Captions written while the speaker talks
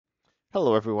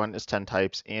Hello everyone, it's 10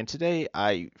 Types, and today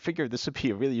I figured this would be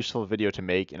a really useful video to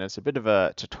make, and it's a bit of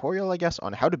a tutorial, I guess,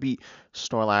 on how to beat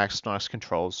Snorlax, Snorlax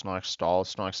Control, Snorlax Stall,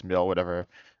 Snorlax Mill, whatever.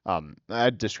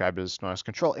 I'd describe it as Snorlax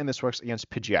Control, and this works against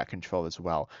Pidgeot Control as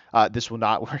well. This will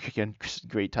not work against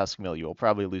Great Tusk Mill. You will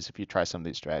probably lose if you try some of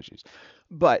these strategies.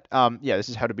 But yeah, this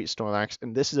is how to beat Snorlax,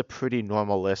 and this is a pretty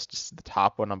normal list. This is the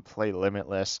top one on Play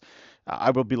Limitless.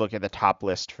 I will be looking at the top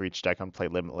list for each deck on Play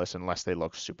Limitless unless they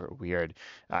look super weird.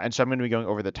 And so I'm going to be going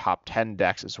over the top 10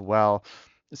 decks as well.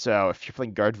 So if you're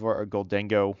playing Gardevoir or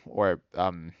Goldengo or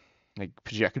like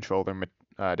Pidgeot Control or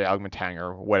Dialga Matang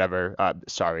or whatever,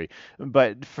 sorry.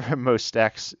 But for most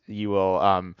decks, you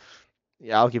will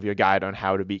yeah, I'll give you a guide on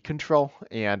how to beat Control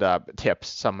and tips.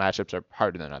 Some matchups are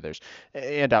harder than others.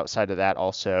 And outside of that,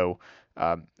 also,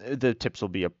 the tips will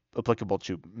be applicable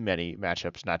to many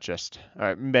matchups, not just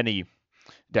many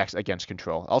decks against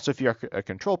Control. Also, if you're a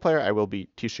Control player, I will be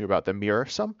teaching you about the mirror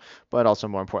some, but also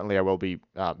more importantly, I will be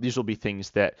these will be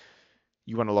things that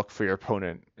you want to look for your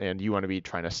opponent and you want to be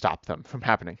trying to stop them from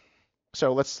happening.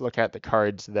 So let's look at the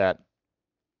cards that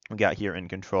we got here in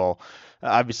Control.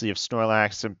 Obviously, you have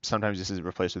Snorlax. Sometimes this is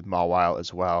replaced with Mawile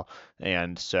as well,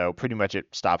 and so pretty much it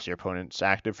stops your opponent's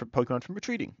active Pokemon from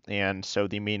retreating. And so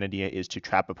the main idea is to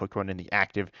trap a Pokemon in the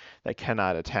active that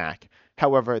cannot attack.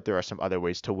 However, there are some other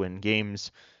ways to win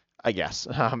games. I guess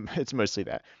it's mostly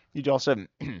that. You also have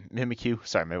Mimikyu.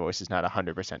 Sorry, my voice is not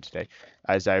 100% today,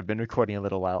 as I've been recording a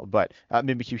little while. But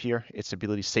Mimikyu here, its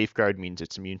ability Safeguard means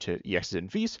it's immune to EXs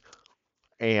and Vs,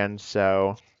 and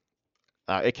so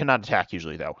it cannot attack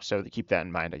usually though, so keep that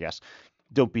in mind, I guess.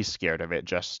 Don't be scared of it.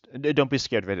 Just don't be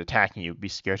scared of it attacking you. Be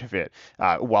scared of it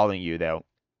walling you though.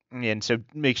 And so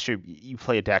make sure you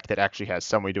play a deck that actually has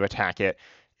some way to attack it.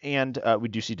 And we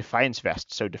do see Defiance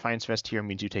Vest. So Defiance Vest here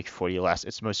means you take 40 less.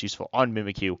 It's most useful on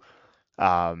Mimikyu.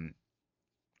 Um,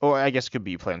 or I guess it could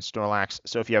be you play on Snorlax.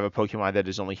 So if you have a Pokemon that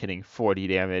is only hitting 40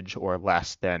 damage or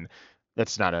less, then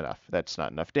that's not enough. That's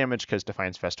not enough damage because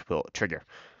Defiance Vest will trigger.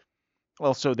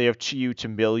 Also, they have Chi-Yu to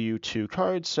mill you 2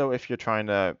 cards, so if you're trying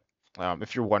to,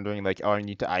 if you're wondering, like, oh, I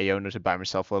need to Iono to buy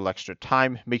myself a little extra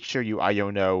time, make sure you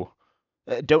Iono.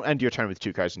 Don't end your turn with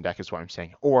 2 cards in deck, is what I'm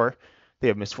saying. Or they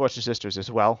have Misfortune Sisters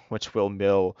as well, which will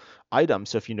mill items.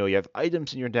 So if you know you have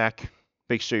items in your deck,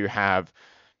 make sure you have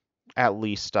at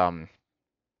least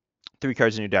 3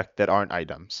 cards in your deck that aren't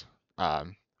items.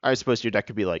 I suppose your deck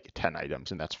could be like 10 items,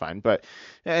 and that's fine. But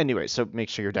anyway, so make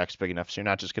sure your deck's big enough so you're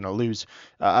not just going to lose.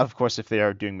 Of course, if they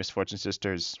are doing Misfortune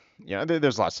Sisters,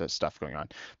 there's lots of stuff going on.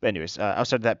 But anyways,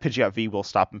 outside of that, Pidgeot V will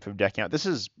stop them from decking out. This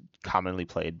is commonly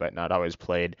played, but not always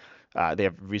played. They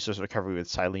have Resource Recovery with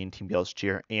Silene, Team Bale's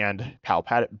Cheer, and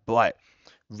Palpat, but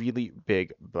really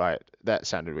big, but that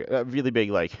sounded weird. Really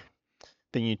big, like,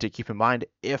 thing you need to keep in mind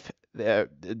if they're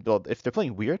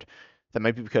playing weird, that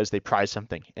might be because they prize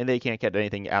something and they can't get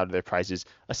anything out of their prizes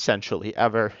essentially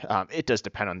ever. It does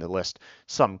depend on the list.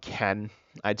 Some can,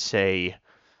 I'd say.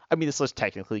 I mean, this list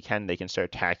technically can. They can start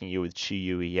attacking you with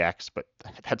Chi-Yu EX, but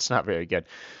that's not very good.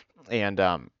 And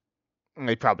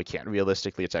they probably can't.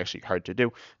 Realistically, it's actually hard to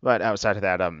do. But outside of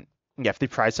that, yeah, if they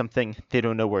prize something, they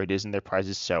don't know where it is in their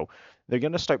prizes, so they're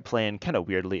gonna start playing kind of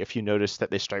weirdly. If you notice that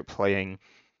they start playing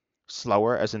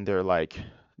slower, as in they're like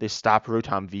they stop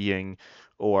Rotom Ving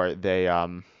or they I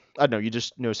don't know, you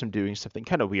just notice them doing something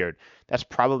kind of weird. That's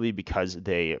probably because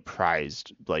they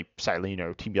prized like Silene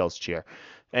or Team Yell's Cheer.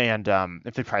 And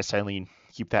if they prize Silene,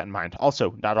 keep that in mind.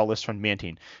 Also, not all lists run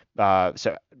Mantine.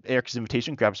 So Eric's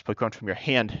Invitation grabs Pokemon from your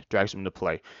hand, drags them into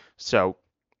play. So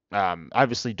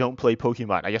obviously, don't play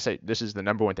Pokemon. I guess this is the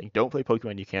number one thing. Don't play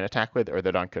Pokemon you can't attack with or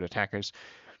that aren't good attackers.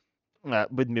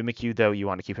 With Mimikyu, though, you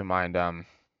want to keep in mind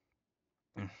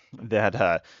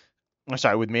that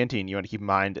sorry, with Mantine, you want to keep in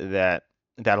mind that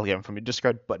that'll get them from your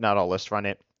discard, but not all lists run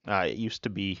it. It used to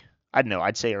be, I don't know,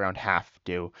 I'd say around half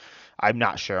do. I'm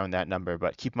not sure on that number,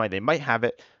 but keep in mind they might have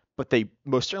it, but they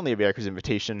most certainly have Erica's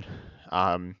Invitation.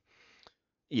 Um,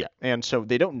 yeah, and so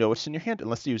they don't know it's in your hand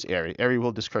unless they use Airy. Airy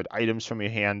will discard items from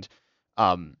your hand.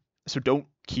 So don't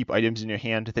keep items in your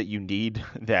hand that you need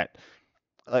that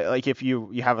like if you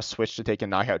have a switch to take a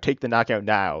knockout, take the knockout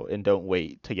now and don't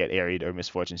wait to get airied or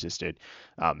misfortune assisted.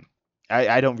 Um,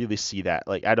 I don't really see that.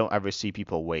 Like I don't ever see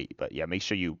people wait, but yeah, make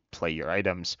sure you play your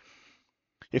items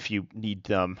if you need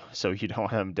them, so you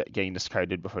don't have them getting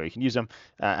discarded before you can use them.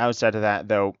 Outside of that,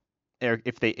 though,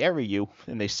 if they airy you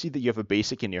and they see that you have a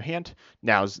basic in your hand,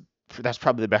 that's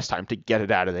probably the best time to get it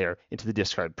out of there into the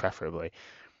discard, preferably.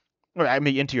 Or I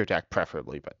mean, into your deck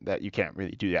preferably, but that you can't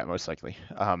really do that most likely.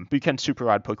 But you can super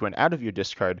rod Pokemon out of your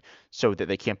discard so that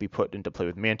they can't be put into play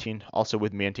with Mantine. Also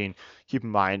with Mantine, keep in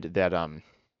mind that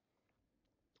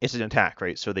it's an attack,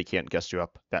 right? So they can't gust you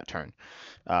up that turn.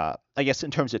 I guess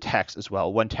in terms of techs as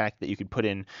well, one tech that you could put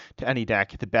in to any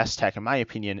deck, the best tech, in my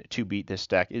opinion, to beat this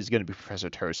deck is going to be Professor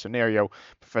Terror's Scenario,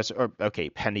 okay,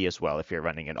 Penny as well if you're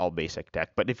running an all basic deck.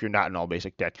 But if you're not an all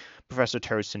basic deck, Professor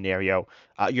Terror's Scenario,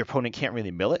 your opponent can't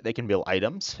really mill it. They can mill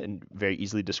items and very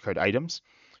easily discard items.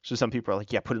 So some people are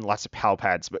like, yeah, put in lots of pal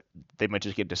pads, but they might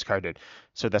just get discarded.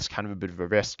 So that's kind of a bit of a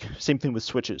risk. Same thing with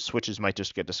switches. Switches might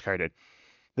just get discarded.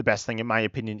 The best thing, in my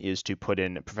opinion, is to put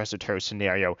in Professor Terror's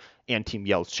Scenario and Team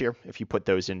Yell's Cheer. If you put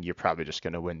those in, you're probably just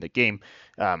going to win the game.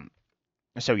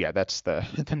 So yeah, that's the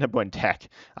the number one tech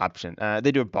option.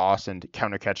 They do a boss and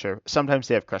counter catcher. Sometimes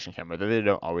they have crushing hammer, though they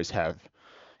don't always have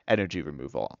energy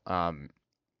removal.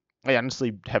 I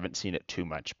honestly haven't seen it too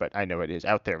much, but I know it is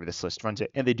out there. This list runs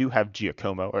it, and they do have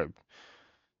Giacomo or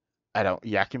I don't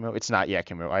Yakumo. It's not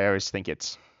Yakumo. I always think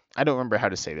it's. I don't remember how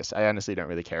to say this. I honestly don't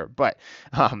really care. But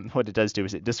what it does do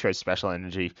is it discards special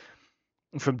energy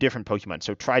from different Pokemon.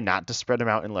 So try not to spread them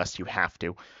out unless you have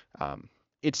to.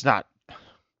 It's not.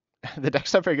 The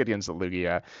deck's not very good against the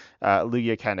Lugia.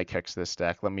 Lugia kind of kicks this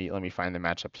deck. Let me find the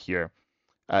matchup here.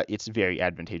 It's very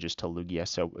advantageous to Lugia.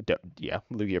 So yeah,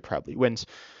 Lugia probably wins.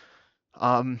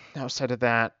 Outside of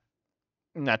that,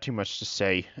 not too much to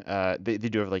say. They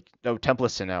do have like Temple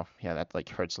of Sinnoh. Yeah, that like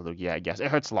hurts Lugia, I guess. It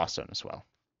hurts Lost Zone as well.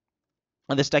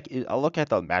 And this deck, I'll look at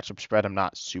the matchup spread. I'm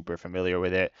not super familiar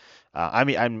with it. I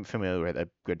mean, I'm familiar with a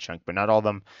good chunk, but not all of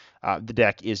them. The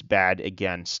deck is bad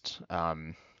against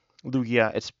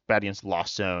Lugia. It's bad against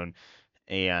Lost Zone,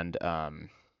 and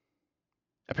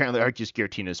apparently Arceus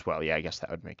Giratina as well. Yeah, I guess that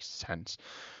would make sense.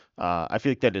 I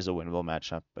feel like that is a winnable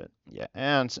matchup, but yeah.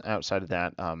 And outside of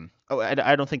that,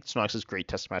 I don't think Snorlax's great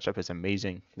test matchup is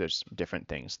amazing. There's different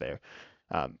things there.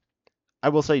 Um, I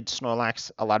will say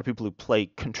Snorlax, a lot of people who play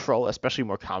Control, especially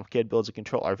more complicated builds of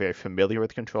Control, are very familiar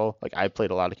with Control. Like I played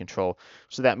a lot of Control,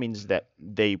 so that means that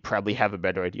they probably have a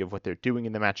better idea of what they're doing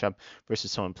in the matchup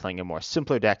versus someone playing a more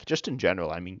simpler deck. Just in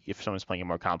general, I mean, if someone's playing a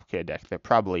more complicated deck, they're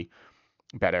probably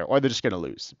better, or they're just going to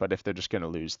lose. But if they're just going to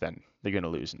lose, then they're going to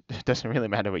lose. It doesn't really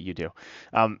matter what you do.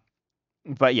 Um,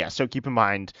 but yeah, so keep in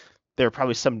mind there are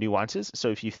probably some nuances. So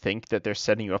if you think that they're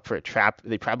setting you up for a trap,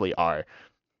 they probably are.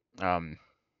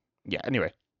 Yeah.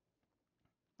 Anyway,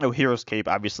 Hero's Cape.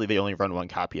 Obviously, they only run one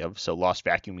copy of, so Lost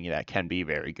Vacuuming that can be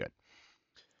very good.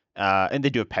 And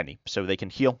they do a Penny, so they can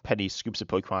heal. Penny scoops a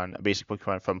basic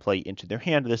Pokemon from play into their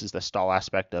hand. This is the stall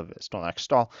aspect of Snorlax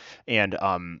Stall, and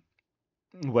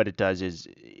what it does is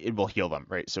it will heal them,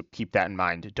 right? So keep that in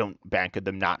mind. Don't bank on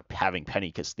them not having Penny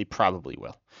because they probably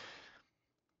will.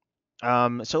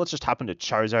 So let's just hop into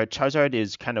Charizard. Charizard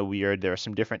is kind of weird. There are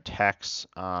some different techs.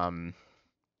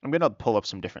 I'm gonna pull up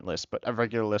some different lists, but a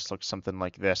regular list looks something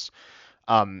like this.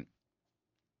 Um,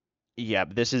 yeah,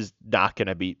 but this is not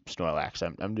gonna beat Snorlax.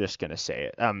 I'm just gonna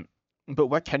say it. But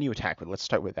what can you attack with? Let's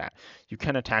start with that. You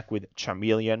can attack with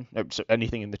Charmeleon, so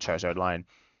anything in the Charizard line.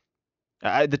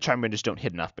 The Charmeleons don't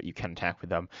hit enough, but you can attack with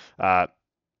them.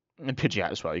 And Pidgeot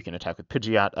as well. You can attack with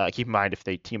Pidgeot. Keep in mind if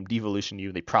they team Devolution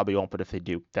you, they probably won't, but if they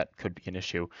do, that could be an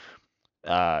issue.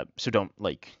 So don't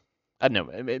like. I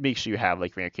don't know. Make sure you have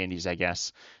like rare candies, I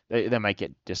guess. They might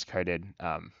get discarded.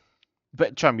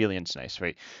 But Charmeleon's nice,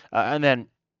 right? And then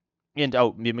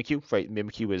Mimikyu, right?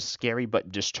 Mimikyu is scary,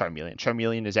 but just Charmeleon.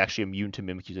 Charmeleon is actually immune to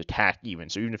Mimikyu's attack, even.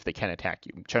 So even if they can attack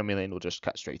you, Charmeleon will just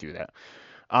cut straight through that.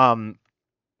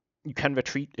 You can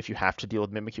retreat if you have to deal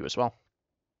with Mimikyu as well.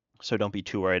 So don't be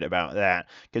too worried about that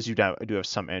because you do have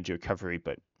some energy recovery,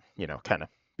 but kind of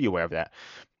be aware of that.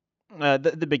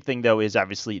 The big thing though is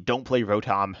obviously don't play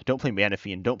Rotom, don't play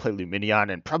Manaphy, and don't play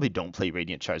Lumineon, and probably don't play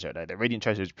Radiant Charizard either. Radiant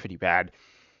Charizard is pretty bad.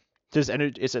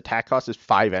 Its attack cost is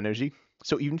 5 energy,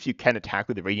 so even if you can attack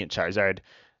with the Radiant Charizard,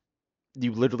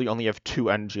 you literally only have 2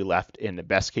 energy left in the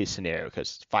best case scenario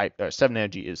because 7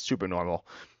 energy is super normal.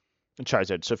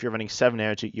 Charizard. So if you're running 7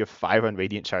 energy, you have 5 on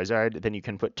Radiant Charizard, then you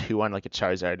can put 2 on like a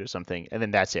Charizard or something, and then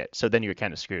that's it. So then you're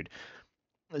kind of screwed.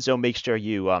 So make sure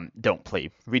you don't play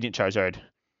Radiant Charizard,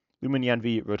 Lumineon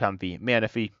V, Rotom V,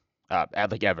 Manaphy,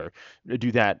 like ever.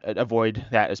 Do that. Avoid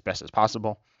that as best as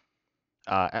possible.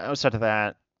 Outside of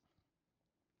that,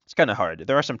 it's kind of hard.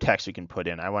 There are some texts you can put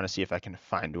in. I want to see if I can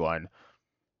find one.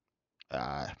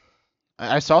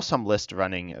 I saw some list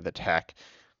running the tech,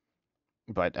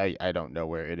 but I don't know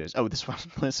where it is. Oh, this one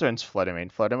list runs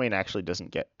Fluttermane. Fluttermane actually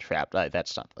doesn't get trapped.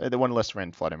 That's not the one list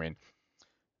ran Fluttermane.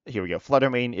 Here we go.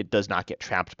 Fluttermane, it does not get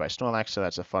trapped by Snorlax, so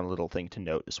that's a fun little thing to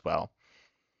note as well.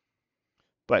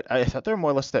 But I thought there were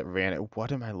more lists that ran it.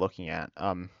 What am I looking at?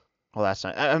 Well, that's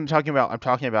not. I'm talking about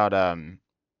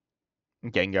Gengar.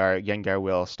 Gengar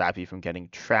will stop you from getting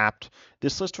trapped.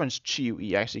 This list runs Chi-Yu.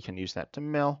 You actually can use that to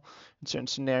mill in certain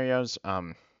scenarios.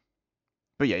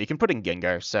 But yeah, you can put in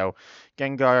Gengar. So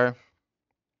Gengar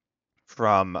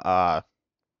from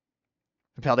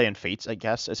Paldean Fates, I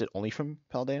guess. Is it only from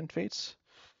Paldean Fates?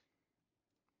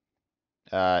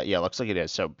 Yeah, looks like it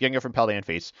is. So Gengar from Paldean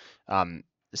Fates um,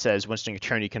 says once during a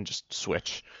turn you can just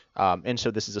switch. And so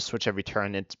this is a switch every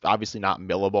turn. It's obviously not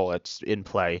millable. It's in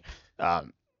play.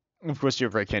 Um, of course,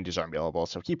 your Red Candies are millable,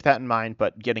 so keep that in mind.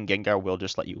 But getting Gengar will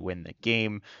just let you win the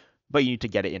game. But you need to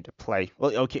get it into play.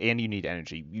 Well, okay, and you need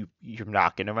energy. You're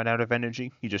not gonna run out of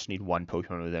energy. You just need one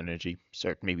Pokemon with energy,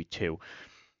 so maybe two.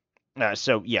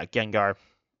 So yeah, Gengar.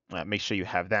 Make sure you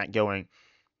have that going.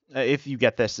 If you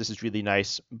get this, this is really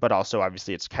nice, but also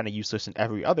obviously it's kind of useless in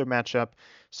every other matchup.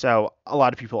 So a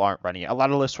lot of people aren't running it. A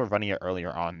lot of lists were running it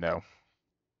earlier on though.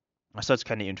 So it's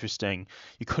kind of interesting.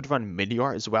 You could run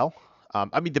Meteor as well.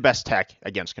 I mean, the best tech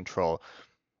against control,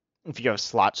 if you have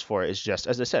slots for it, is just,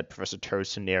 as I said, Professor Toad's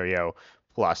scenario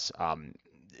plus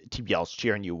TBL's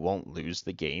cheer, and you won't lose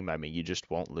the game. I mean, you just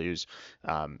won't lose.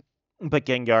 But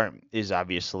Gengar is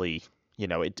obviously,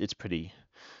 it's pretty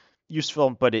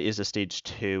useful, but it is a stage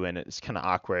 2 and it's kind of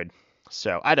awkward.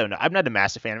 So I don't know. I'm not a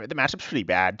massive fan of it. The matchup's pretty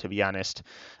bad, to be honest.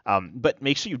 But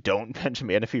make sure you don't bench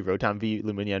Manaphy, Rotom V,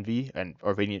 Lumineon V, and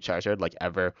or Radiant Charizard like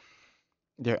ever.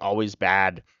 They're always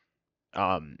bad.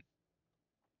 Um,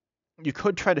 you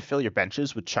could try to fill your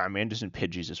benches with Charmanders and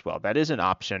Pidgeys as well. That is an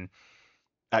option.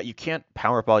 You can't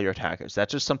power up all your attackers.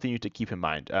 That's just something you have to keep in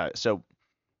mind. So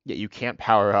yeah, you can't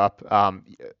power up.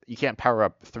 You can't power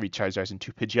up 3 Charizards and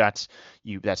 2 Pidgeots.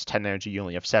 That's 10 energy. You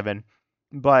only have 7,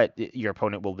 but your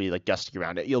opponent will be like dusting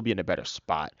around it. You'll be in a better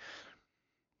spot.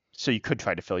 So you could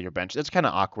try to fill your bench. That's kind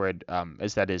of awkward,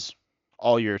 as that is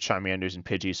all your Charmanders and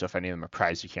Pidgeys. So if any of them are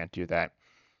prized, you can't do that.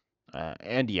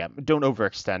 And yeah, don't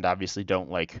overextend. Obviously, don't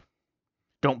play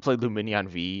Lumineon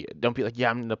V. Don't be like,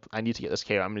 yeah, I need to get this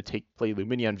KO. I'm gonna play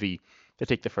Lumineon V to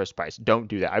take the first prize. Don't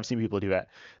do that. I've seen people do that.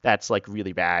 That's like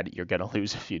really bad. You're gonna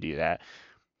lose if you do that.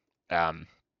 Um,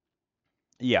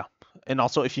 yeah. And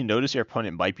also, if you notice your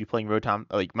opponent might be playing Rotom,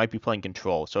 like might be playing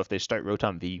Control. So if they start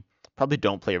Rotom V, probably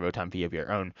don't play a Rotom V of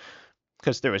your own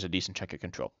because there is a decent chunk of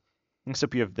Control.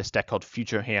 Except you have this deck called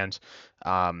Future Hand,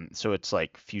 so it's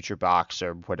like Future Box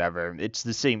or whatever. It's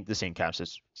the same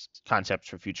concepts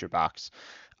for Future Box.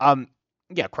 Um,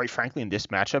 yeah, quite frankly, in this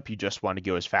matchup, you just want to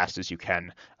go as fast as you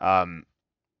can.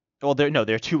 Well, there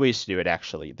are two ways to do it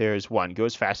actually. There's one, go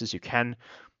as fast as you can,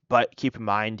 but keep in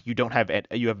mind you have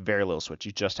very little switch.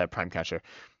 You just have Prime Catcher,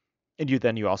 and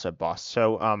you also have Boss.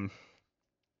 So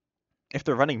if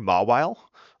they're running Mawile,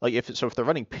 if they're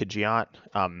running Pidgeot,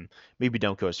 maybe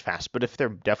don't go as fast. But if they're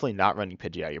definitely not running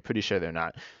Pidgeot, you're pretty sure they're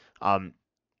not. Um,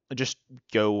 just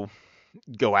go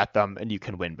at them and you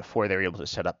can win before they're able to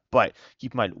set up. But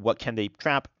keep in mind, what can they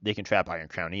trap? They can trap Iron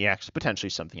Crown EX,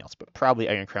 potentially something else, but probably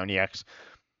Iron Crown EX.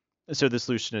 So the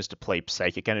solution is to play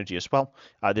Psychic Energy as well.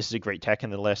 This is a great tech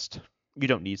in the list. You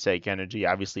don't need Psychic Energy.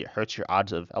 Obviously, it hurts your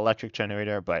odds of Electric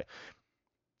Generator, but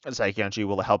Psychic Energy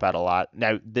will help out a lot.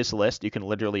 Now, this list, you can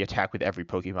literally attack with every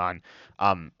Pokemon.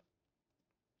 Um,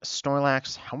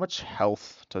 Snorlax, how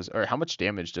much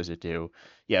damage does it do?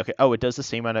 Yeah, okay. Oh, it does the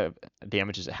same amount of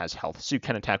damage as it has health. So you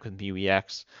can attack with Mew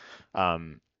EX.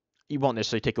 Um, you won't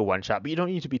necessarily take a one shot, but you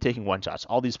don't need to be taking one shots.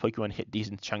 All these Pokemon hit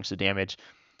decent chunks of damage.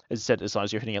 As I said, as long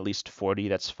as you're hitting at least 40,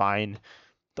 that's fine.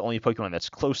 The only Pokemon that's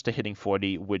close to hitting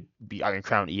 40 would be Iron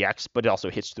Crown EX, but it also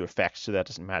hits through effects, so that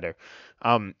doesn't matter.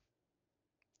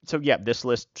 So yeah, this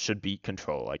list should beat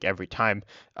Control like every time.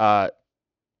 Uh,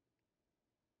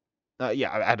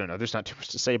 yeah, I don't know. There's not too much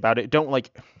to say about it.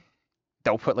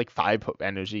 They'll put like 5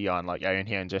 energy on like Iron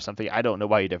Hands or something. I don't know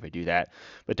why you'd ever do that,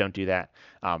 but don't do that.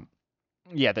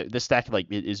 Yeah, the stack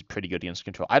like is pretty good against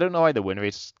Control. I don't know why the win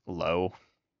rate's low.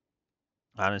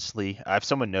 Honestly, if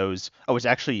someone knows, oh, it's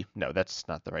actually no, that's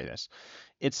not the right this.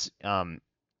 It's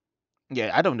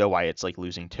yeah, I don't know why it's like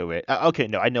losing to it. Okay,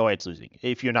 no, I know why it's losing.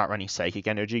 If you're not running Psychic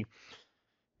Energy,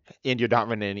 and you're not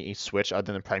running any switch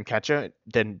other than Prime Catcher,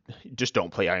 then just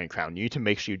don't play Iron Crown. You need to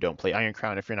make sure you don't play Iron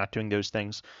Crown if you're not doing those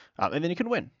things, and then you can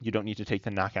win. You don't need to take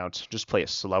the knockouts. Just play it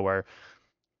slower.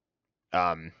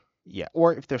 Yeah,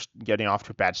 or if they're getting off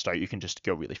to a bad start, you can just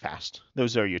go really fast.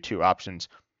 Those are your two options.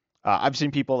 I've seen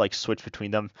people like switch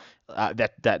between them.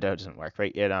 That doesn't work,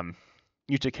 right?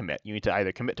 You need to commit. You need to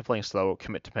either commit to playing slow,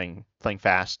 commit to playing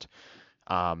fast,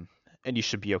 and you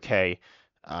should be okay.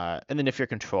 And then if you're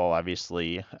Control,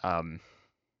 obviously,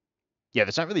 yeah,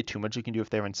 there's not really too much you can do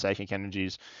if they're in Psychic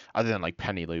Energies, other than like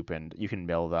Penny Loop, and you can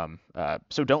mill them.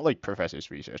 So don't like Professor's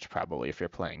Research, probably, if you're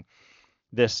playing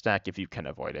this stack, if you can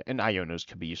avoid it. And Ionos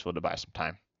could be useful to buy some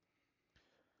time.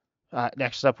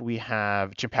 Next up, we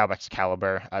have Chien-Pao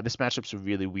Excalibur. This matchup's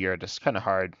really weird. It's kind of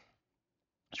hard.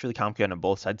 It's really complicated on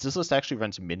both sides. This list actually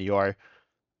runs Minior.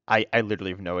 I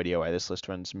literally have no idea why this list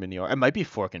runs Minior. It might be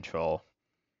for control.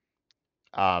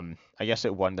 I guess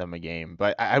it won them a game,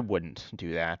 but I wouldn't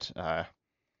do that.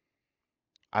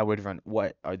 I would run.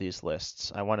 What are these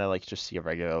lists? I want to like just see a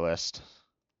regular list.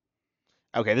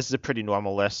 Okay, this is a pretty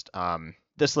normal list.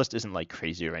 This list isn't like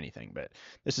crazy or anything, but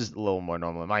this is a little more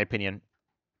normal in my opinion.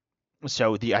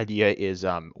 So the idea is,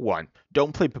 one,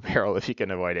 don't play Barrel if you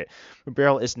can avoid it.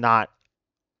 Barrel is not.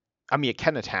 I mean, it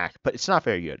can attack, but it's not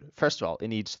very good. First of all, it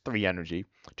needs 3 energy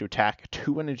to attack,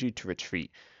 2 energy to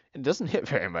retreat. It doesn't hit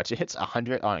very much. It hits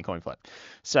 100 on a coin flip.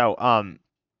 So,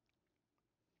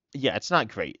 yeah, it's not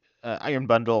great. Iron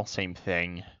Bundle, same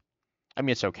thing. I mean,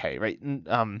 it's okay, right?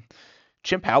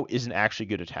 Chien-Pao isn't actually a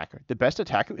good attacker. The best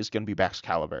attacker is going to be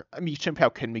Baxcalibur. I mean, Chien-Pao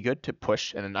can be good to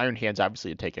push, and then Iron Hands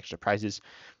obviously to take extra prizes.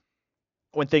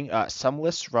 One thing, some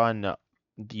lists run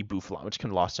the Bouffalon, which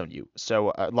can lost zone you.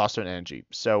 So, lost zone energy.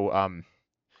 So,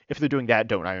 if they're doing that,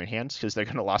 don't Iron Hands, because they're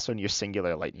going to lost zone your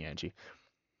singular lightning energy.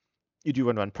 You do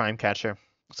run Prime Catcher,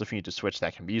 so if you need to switch,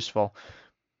 that can be useful.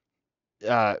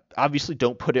 Obviously,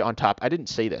 don't put it on top. I didn't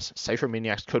say this. Cypher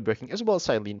Maniac's Codebreaking, as well as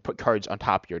Silene, put cards on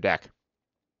top of your deck.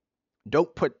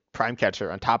 Don't put Prime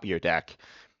Catcher on top of your deck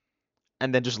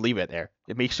and then just leave it there.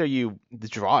 Make sure you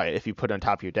draw it if you put it on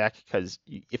top of your deck, because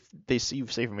if they see you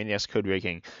Cypher Maniac's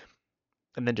Codebreaking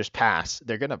and then just pass,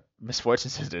 they're going to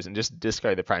Misfortune Sisters and just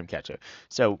discard the Prime Catcher.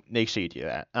 So make sure you do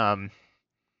that.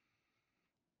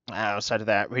 Outside of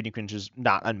that, Radiant Cringe is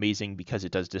not amazing because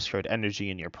it does discard energy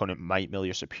and your opponent might mill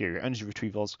your superior energy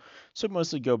retrievals. So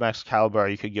mostly go Baxcalibur.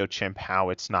 You could go Chien-Pao.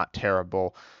 It's not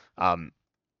terrible.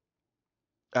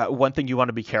 One thing you want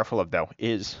to be careful of though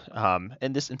is,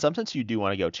 and this in some sense you do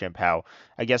want to go Chien-Pao.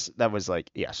 I guess that was like,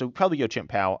 yeah, so probably go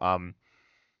Chien-Pao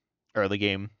early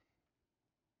game,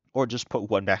 or just put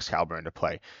one Baxcalibur into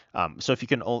play. So if you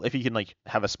can like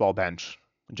have a small bench,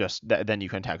 just then you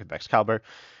can attack with Baxcalibur.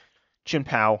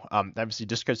 Chien-Pao obviously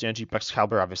discards energy.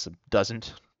 Baxcalibur obviously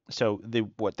doesn't. So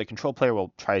what the control player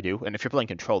will try to do, and if you're playing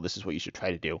control, this is what you should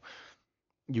try to do.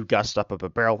 You gust up a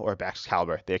barrel or a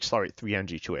Baxcalibur. They accelerate 3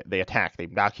 energy to it. They attack. They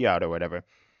knock you out or whatever.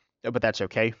 But that's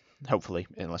okay, hopefully,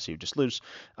 unless you just lose.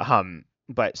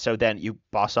 But so then you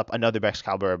boss up another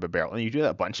Baxcalibur or a barrel, and you do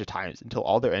that a bunch of times until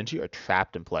all their energy are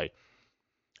trapped in play.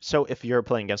 So if you're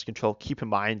playing against control, keep in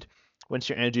mind once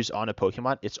your energy is on a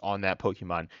Pokemon, it's on that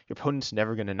Pokemon. Your opponent's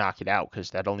never going to knock it out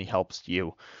because that only helps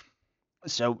you.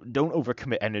 So don't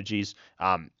overcommit energies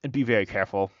and be very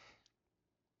careful.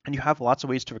 And you have lots of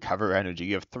ways to recover energy.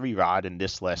 You have 3 Rod in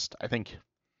this list. I think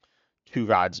 2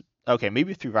 Rods. Okay,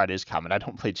 maybe 3 Rod is common. I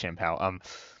don't play Chien-Pao.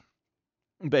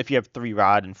 But if you have 3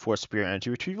 Rod and 4 Spirit Energy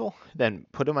Retrieval, then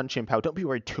put them on Chien-Pao. Don't be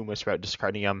worried too much about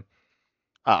discarding them.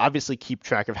 Obviously, keep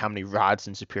track of how many rods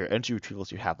and superior energy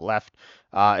retrievals you have left,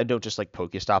 and don't just like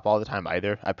Pokestop all the time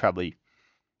either. I probably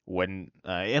wouldn't,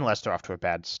 unless they're off to a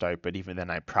bad start. But even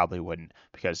then, I probably wouldn't,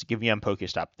 because give them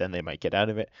Pokestop, then they might get out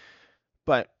of it.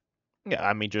 But yeah,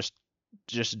 I mean, just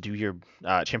do your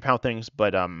Chien-Pao things,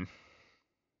 but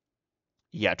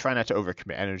yeah, try not to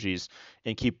overcommit energies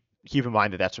and keep in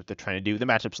mind that that's what they're trying to do. The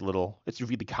matchup's it's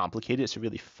really complicated. It's a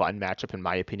really fun matchup, in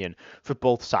my opinion, for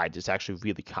both sides. It's actually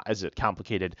really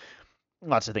complicated.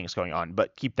 Lots of things going on,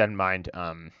 but keep that in mind.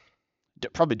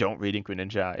 Probably don't Radiant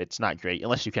Greninja. It's not great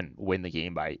unless you can win the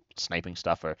game by sniping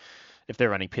stuff, or if they're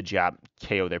running Pidgeot,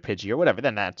 KO their Pidgey or whatever,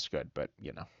 then that's good. But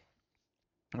the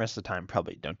rest of the time,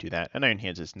 probably don't do that. And Iron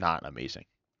Hands is not amazing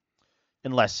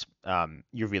unless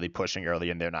you're really pushing early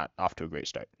and they're not off to a great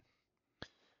start.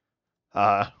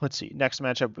 Let's see. Next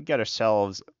matchup, we got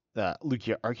ourselves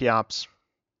Lugia Archeops.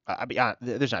 I mean,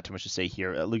 there's not too much to say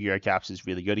here. Lugia Archeops is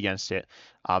really good against it.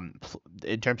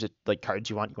 In terms of like cards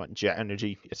you want Jet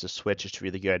Energy. It's a switch. It's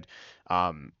really good.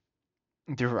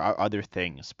 There are other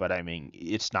things, but I mean,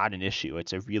 it's not an issue.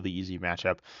 It's a really easy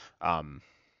matchup.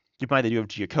 Keep in mind they do have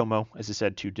Giacomo, as I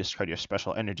said, to discard your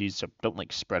special energies, so don't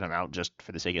like spread them out just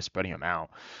for the sake of spreading them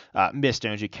out. Mist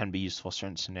Energy can be useful in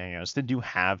certain scenarios. They do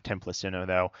have Templacino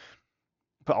though,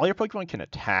 but all your Pokemon can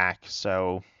attack,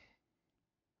 so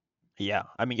yeah.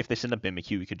 I mean, if they send a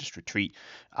Mimikyu, you could just retreat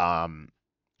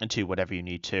into whatever you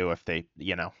need to. If they,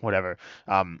 whatever.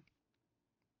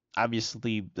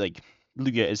 Obviously, like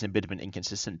Lugia is a bit of an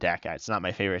inconsistent deck. It's not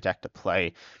my favorite deck to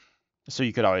play. So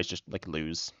you could always just like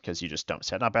lose because you just don't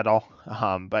set up at all.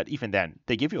 But even then,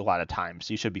 they give you a lot of time,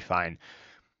 so you should be fine.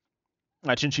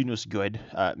 Chinchino's good.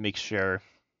 Make sure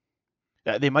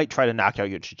they might try to knock out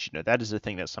your Chinchino. That is the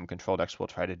thing that some control decks will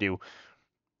try to do.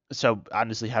 So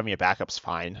honestly, having a backup's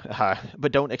fine,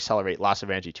 but don't accelerate loss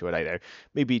of energy to it either.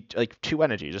 Maybe like 2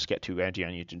 energy, just get 2 energy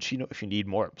on your Chinchino. If you need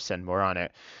more, send more on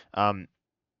it.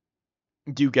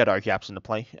 do get our gaps into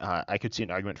play. I could see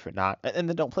an argument for not, and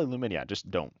then don't play Lumineon. Just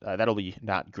don't. That'll be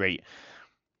not great.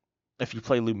 If you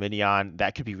play Lumineon,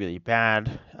 that could be really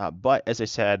bad. But as I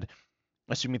said,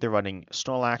 assuming they're running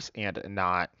Snorlax and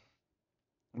not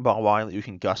Mawile, you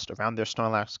can gust around their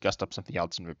Snorlax, gust up something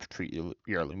else, and retreat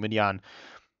your Lumineon.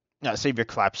 Save your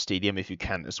Collapse Stadium if you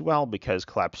can as well, because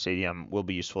Collapse Stadium will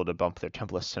be useful to bump their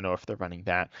Tempest Sinnoh if they're running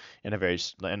that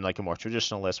in like a more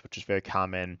traditional list, which is very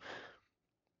common.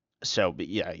 So, but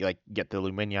yeah, like get the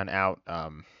Lumineon out,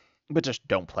 but just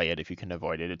don't play it if you can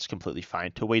avoid it. It's completely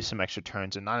fine to wait some extra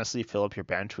turns and honestly fill up your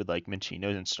bench with like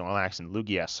Minchinos and Snorlax and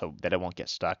Lugia so that it won't get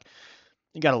stuck.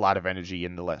 You got a lot of energy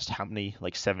in the list. How many?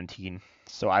 Like 17.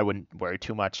 So I wouldn't worry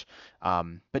too much.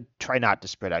 But try not to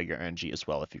spread out your energy as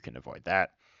well if you can avoid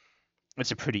that.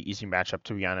 It's a pretty easy matchup,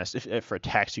 to be honest. If for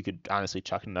attacks, you could honestly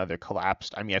chuck another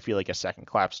collapsed. I mean, I feel like a second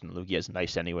collapsed and Lugia is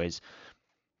nice anyways,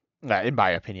 in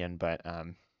my opinion. But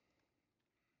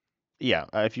yeah,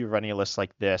 if you're running a list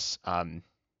like this,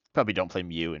 probably don't play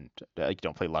Mew and like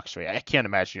don't play Luxray. I can't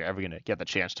imagine you're ever gonna get the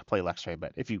chance to play Luxray,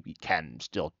 but if you can,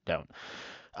 still don't.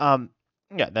 Um,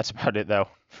 yeah, that's about it though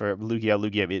for Lugia.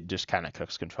 Lugia, it just kind of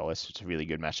cooks control. It's a really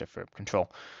good matchup for control.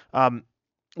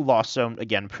 Lost Zone,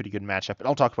 again, pretty good matchup. And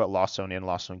I'll talk about Lost Zone and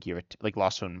Lost Zone like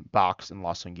Lost Zone Box and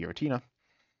Lost Zone Giratina.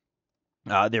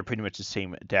 They're pretty much the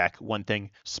same deck. One thing,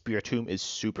 Spiritomb is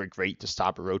super great to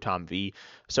stop Rotom V.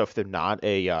 So if they're not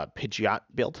a Pidgeot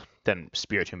build, then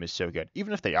Spiritomb is so good.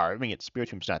 Even if they are, I mean,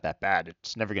 Spiritomb's not that bad.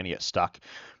 It's never going to get stuck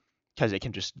because it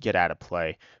can just get out of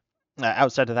play.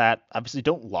 Outside of that, obviously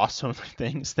don't Lost Zone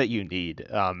things that you need.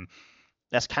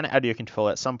 That's kind of out of your control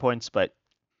at some points, but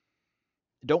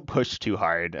don't push too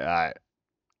hard.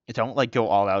 Don't like go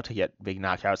all out to get big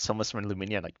knockouts. Some lists run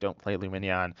Lumineon, like don't play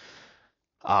Lumineon.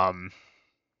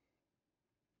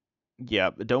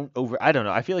 Yeah, but don't over. I don't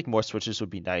know. I feel like more switches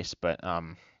would be nice, but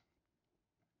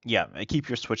yeah, keep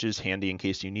your switches handy in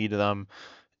case you need them,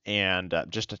 and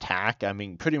just attack. I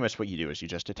mean, pretty much what you do is you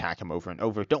just attack them over and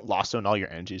over. Don't lost zone all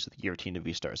your energies with Giratina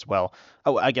V-Star as well.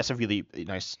 Oh, I guess a really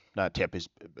nice tip is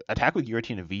attack with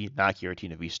Giratina V, not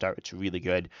Giratina V-Star. It's really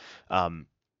good.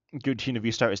 Giratina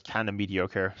V-Star is kind of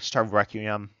mediocre. Starve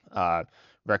Requiem, Templest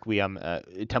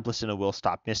Sinnoh will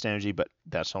stop missed energy, but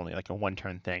that's only like a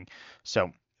one-turn thing.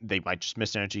 So they might just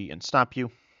miss energy and stop you.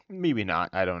 Maybe not.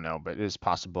 I don't know, but it is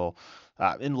possible.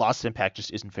 And Lost Impact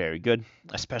just isn't very good,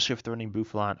 especially if they're running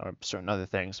Boufflant or certain other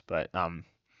things. But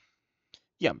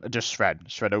yeah, just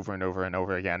shred over and over and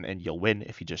over again, and you'll win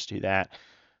if you just do that.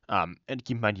 And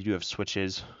keep in mind you do have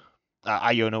switches.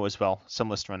 Iono as well. Some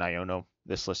lists run Iono.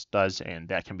 This list does, and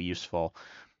that can be useful.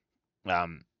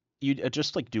 You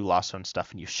just like do Lost Zone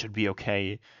stuff, and you should be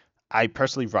okay. I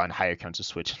personally run higher counts of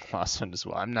Switch and Lost Zone as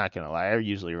well. I'm not gonna lie. I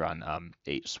usually run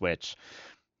 8 Switch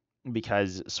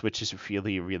because Switch is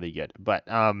really really good. But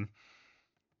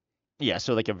yeah,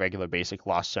 so like a regular basic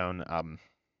Lost Zone.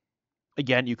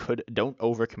 Again, you don't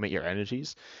overcommit your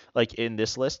energies. Like in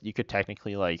this list, you could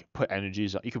technically like put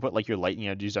energies. You could put like your lightning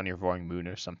energies on your Roaring Moon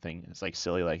or something. It's like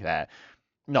silly like that.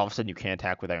 And all of a sudden you can't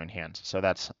attack with Iron Hands. So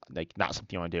that's like not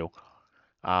something you want to do.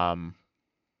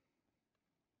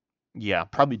 Yeah,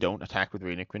 probably don't attack with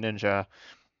Radiant Greninja.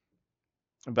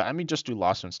 But I mean, just do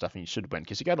Lost Zone stuff and you should win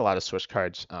because you got a lot of Switch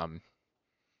cards.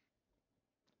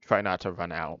 Try not to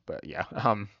run out, but yeah.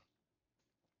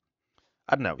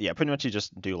 I don't know. Yeah, pretty much you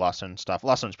just do Lost Zone stuff.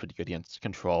 Lost Zone's pretty good against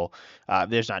control.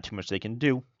 There's not too much they can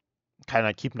do. Kind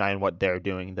of keep an eye on what they're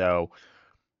doing though.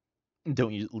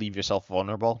 Don't leave yourself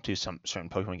vulnerable to some certain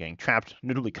Pokemon getting trapped.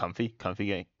 Notably Comfey.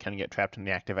 Comfey can get trapped in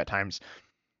the active at times.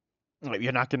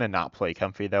 You're not gonna not play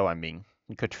Comfey though. I mean,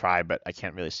 you could try, but I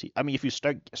can't really see. I mean, if you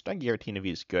start Giratina V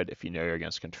is good if you know you're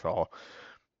against control,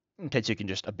 because you can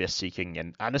just Abyss Seeking,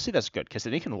 and honestly that's good because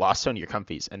then you can Lost Zone your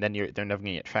Comfeys, and then they're never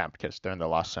gonna get trapped because they're in the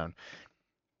Lost Zone.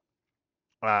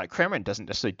 Cramorant doesn't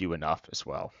necessarily do enough as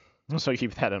well, so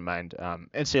keep that in mind. And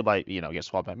Sableye, gets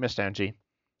swallowed by Mist Energy.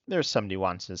 There's some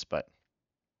nuances, but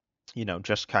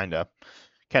just kind of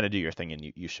do your thing,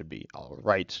 and you should be all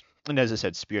right. And as I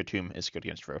said, Spiritomb is good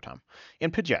against Rotom.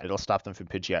 And Pidgeot, it'll stop them from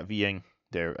Pidgeot Ving.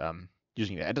 They're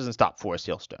using that. It doesn't stop Forest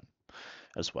Hailstone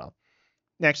as well.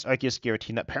 Next, Arceus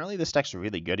Giratina. Apparently this deck's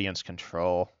really good against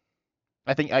control.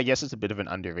 I guess it's a bit of an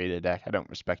underrated deck. I don't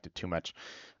respect it too much.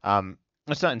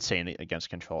 It's not insane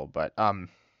against control, but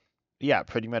yeah,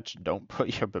 pretty much don't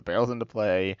put your barrels into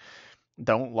play.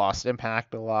 Don't Lost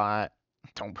Impact a lot.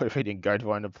 Don't put Radiant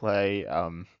Gardevoir into play.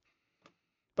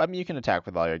 But I mean, you can attack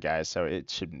with all your guys, so it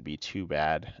shouldn't be too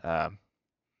bad. I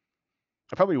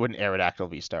probably wouldn't Aerodactyl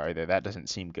V-Star either. That doesn't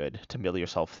seem good to mill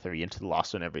yourself 3 into the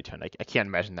Lost Zone every turn. I can't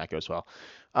imagine that goes well.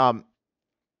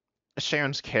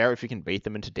 Sharon's Care, if you can bait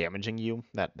them into damaging you,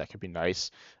 that could be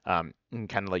nice. And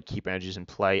kind of like keep energies in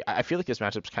play. I feel like this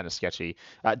matchup's kind of sketchy.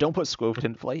 Don't put Skwovet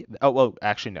in play. Oh, well,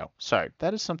 actually, no. Sorry.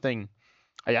 That is something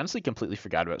I honestly completely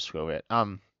forgot about Skwovet.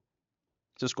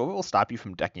 So Skwovet will stop you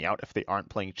from decking out if they aren't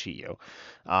playing Chi-Yu.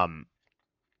 Um,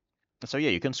 so yeah,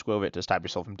 you can Skwovet to stop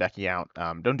yourself from decking out.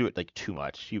 Don't do it like too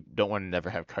much. You don't want to never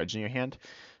have cards in your hand.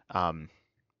 Um,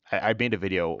 I made a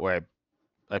video where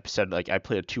I said like I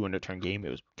played a 200 turn game. It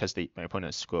was because my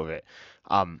opponent Skwovet.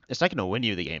 It's not going to win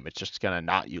you the game. It's just going to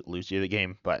not lose you the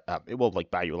game, but it will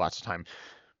like buy you lots of time,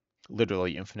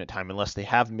 literally infinite time, unless they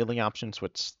have milling options,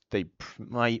 which they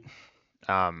might.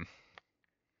 Um,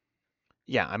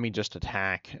 yeah, I mean just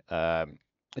attack.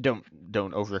 Don't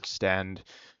overextend,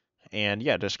 and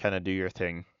yeah, just kind of do your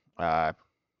thing.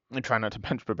 And try not to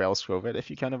bench Babel Skwovet if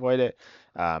you can avoid it.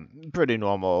 Pretty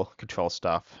normal control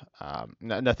stuff.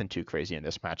 Nothing too crazy in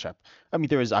this matchup. I mean,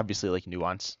 there is obviously like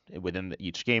nuance within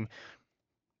each game,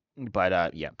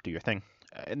 but yeah, do your thing.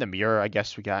 In the mirror, I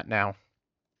guess we got now.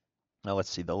 Now let's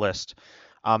see the list.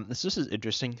 This is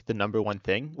interesting. The number one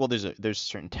thing. Well, there's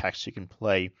certain text you can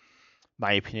play.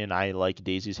 My opinion, I like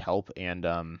Daisy's help and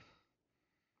uh,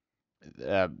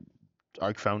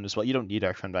 Arc Phone as well. You don't need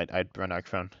Arc Phone, but I'd run Arc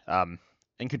Phone.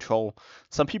 In control,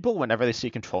 some people, whenever they see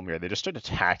a control mirror, they just start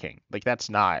attacking. Like that's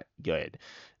not good.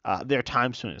 There are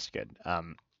times when it's good,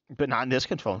 but not in this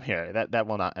control mirror. That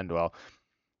will not end well.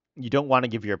 You don't want to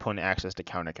give your opponent access to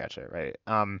counter catcher, right?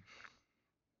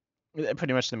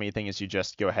 Pretty much the main thing is you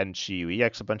just go ahead and Chi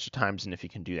EX a bunch of times, and if you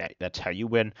can do that, that's how you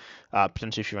win.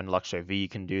 Potentially, if you run Luxray V, you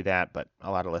can do that, but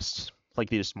a lot of lists, like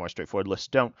these more straightforward lists,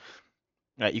 don't.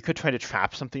 You could try to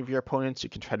trap something of your opponents. You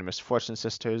can try to Misfortune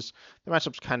Sisters. The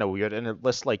matchup's kind of weird, and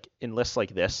in lists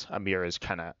like this, a mirror is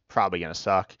kind of probably gonna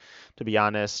suck, to be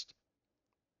honest.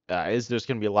 Is there's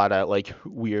gonna be a lot of like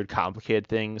weird, complicated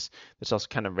things. There's also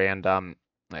kind of random.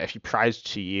 If you prize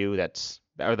to you, that's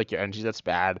or like your energy, that's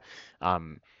bad.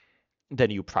 Um,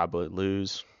 then you probably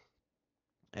lose.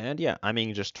 And yeah, I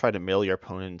mean, just try to mill your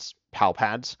opponent's pal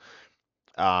pads.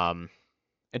 Um,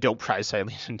 and don't prize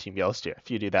Silence and Team Yellowstone.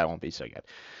 If you do that, it won't be so good.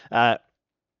 Uh,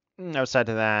 Outside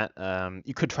of that,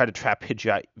 you could try to trap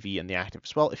Pidgeot V in the active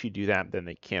as well. If you do that, then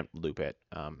they can't loop it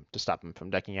to stop them from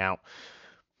decking out.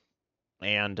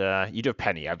 And you do have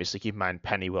Penny. Obviously, keep in mind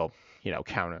Penny will,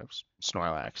 counter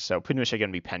Snorlax. So pretty much you're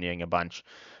going to be pennying a bunch.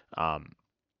 Um,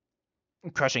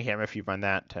 Crushing Hammer, if you run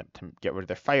that to get rid of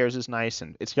their fires, is nice,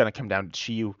 and it's going to come down to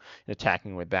Chi-Yu and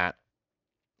attacking with that.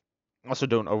 Also,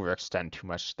 don't overextend too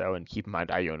much, though, and keep in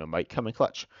mind Iona might come in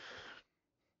clutch.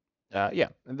 Yeah,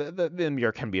 the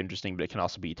mirror can be interesting, but it can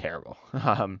also be terrible.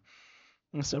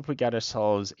 So if we got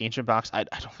ourselves Ancient Box, I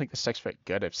don't think this deck's very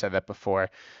good. I've said that before.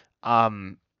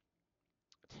 Um,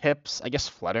 Tips, I guess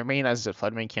Fluttermane, as if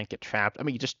Fluttermane can't get trapped. I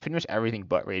mean, just pretty much everything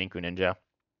but Radiant Greninja.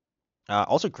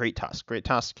 Also Great Tusk. Great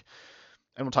Tusk,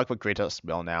 and we'll talk about Great Tusk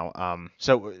Mill now.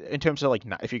 So in terms of like,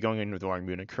 if you're going in with Roaring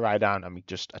Moon and Koraidon, I mean,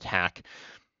 just attack.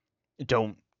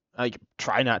 Don't like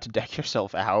try not to deck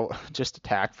yourself out. Just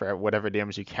attack for whatever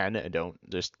damage you can, and don't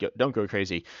go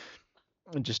crazy.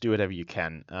 Just do whatever you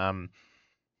can. And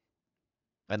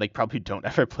like probably don't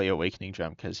ever play Awakening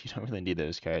Drum because you don't really need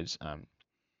those cards.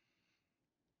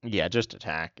 Yeah, just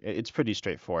attack. It's pretty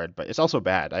straightforward, but it's also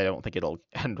bad. I don't think it'll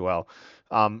end well.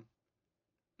 Um,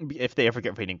 if they ever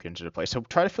get Radiant Greninja to play, so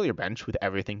try to fill your bench with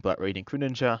everything but Radiant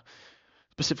Greninja,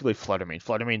 specifically Fluttermane.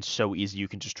 Fluttermane's so easy you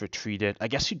can just retreat it. I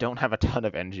guess you don't have a ton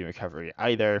of energy recovery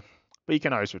either, but you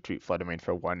can always retreat Fluttermane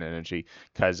for 1 energy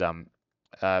because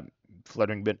uh,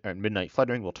 Midnight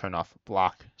Fluttering will turn off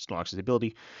block Snorlax's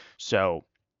ability, so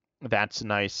that's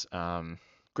nice.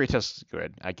 Great Tusk is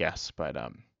good, I guess, but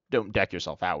don't deck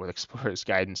yourself out with Explorer's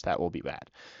Guidance. That will be bad.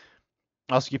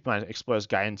 Also keep in mind Explorer's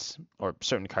Guidance or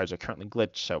certain cards are currently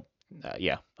glitched, so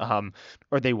yeah.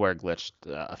 Or they were glitched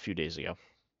a few days ago.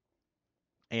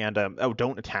 And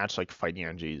don't attach like fighting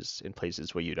energies in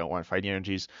places where you don't want fighting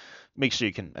energies. Make sure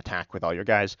you can attack with all your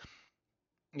guys.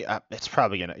 Yeah, it's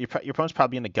probably gonna your opponent's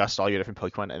probably gonna gust all your different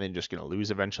Pokemon and then just gonna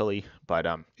lose eventually. But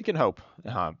you can hope.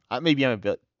 Maybe I'm a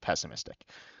bit pessimistic.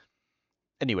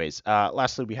 Anyways,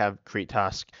 lastly we have Great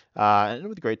Tusk. And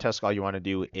with Great Tusk, all you want to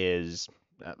do is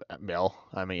mill.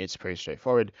 I mean, it's pretty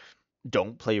straightforward.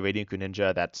 Don't play Radiant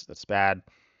Greninja. That's bad.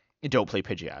 And don't play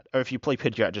Pidgeot. Or if you play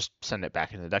Pidgeot, just send it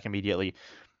back into the deck immediately.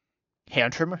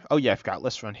 Hand Trimmer. Oh yeah, I forgot.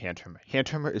 Let's run Hand Trimmer. Hand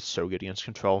Trimmer is so good against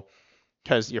control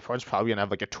because your opponent's probably gonna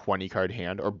have like a 20 card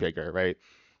hand or bigger, right?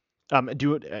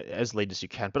 Do it as late as you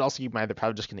can, but also keep in mind they're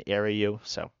probably just gonna area you,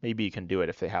 so maybe you can do it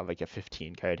if they have like a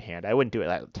 15 card hand. I wouldn't do it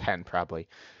at 10 probably.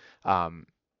 Um,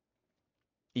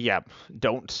 yeah,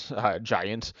 don't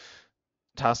Giant.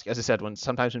 Tusk, as I said,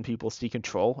 sometimes when people see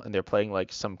control and they're playing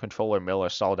like some controller mill or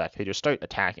stall deck, they just start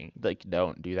attacking. Like,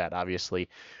 don't do that, obviously.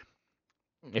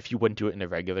 If you wouldn't do it in a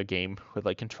regular game with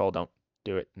like control, don't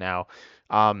do it now.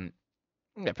 Um,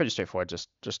 yeah, pretty straightforward.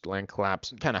 Just land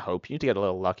collapse and kind of hope. You need to get a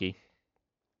little lucky.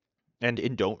 And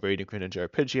in Don't Raid and Greninja or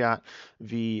Pidgeot,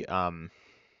 the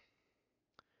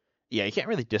yeah, you can't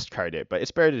really discard it, but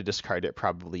it's better to discard it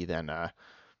probably than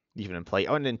even in play.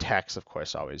 Oh, and in text, of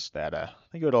course, always that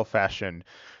the good old fashioned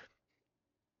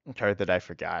card that I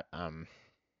forgot.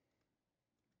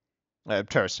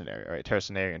 Terracenaria, right?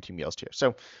 Terracenaria and Team Yell's Cheer.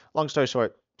 So, long story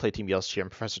short, play Team Yell's Cheer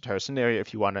and Professor Terracenaria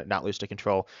if you want to not lose to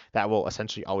control. That will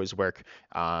essentially always work.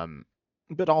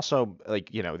 But also, like,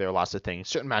 there are lots of things.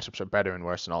 Certain matchups are better and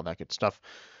worse and all that good stuff.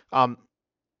 Um,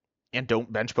 and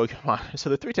don't bench Pokemon. So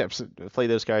the three tips to play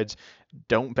those cards: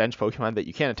 don't bench Pokemon that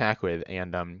you can't attack with,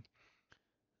 and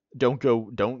don't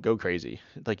go crazy.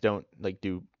 Like don't like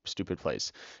do stupid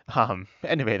plays.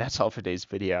 Anyway, that's all for today's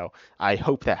video. I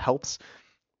hope that helps.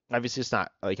 Obviously, it's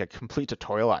not like a complete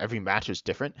tutorial. Every match is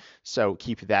different, so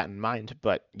keep that in mind.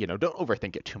 But don't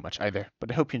overthink it too much either.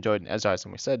 But I hope you enjoyed, and as always,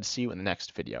 we said, see you in the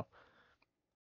next video.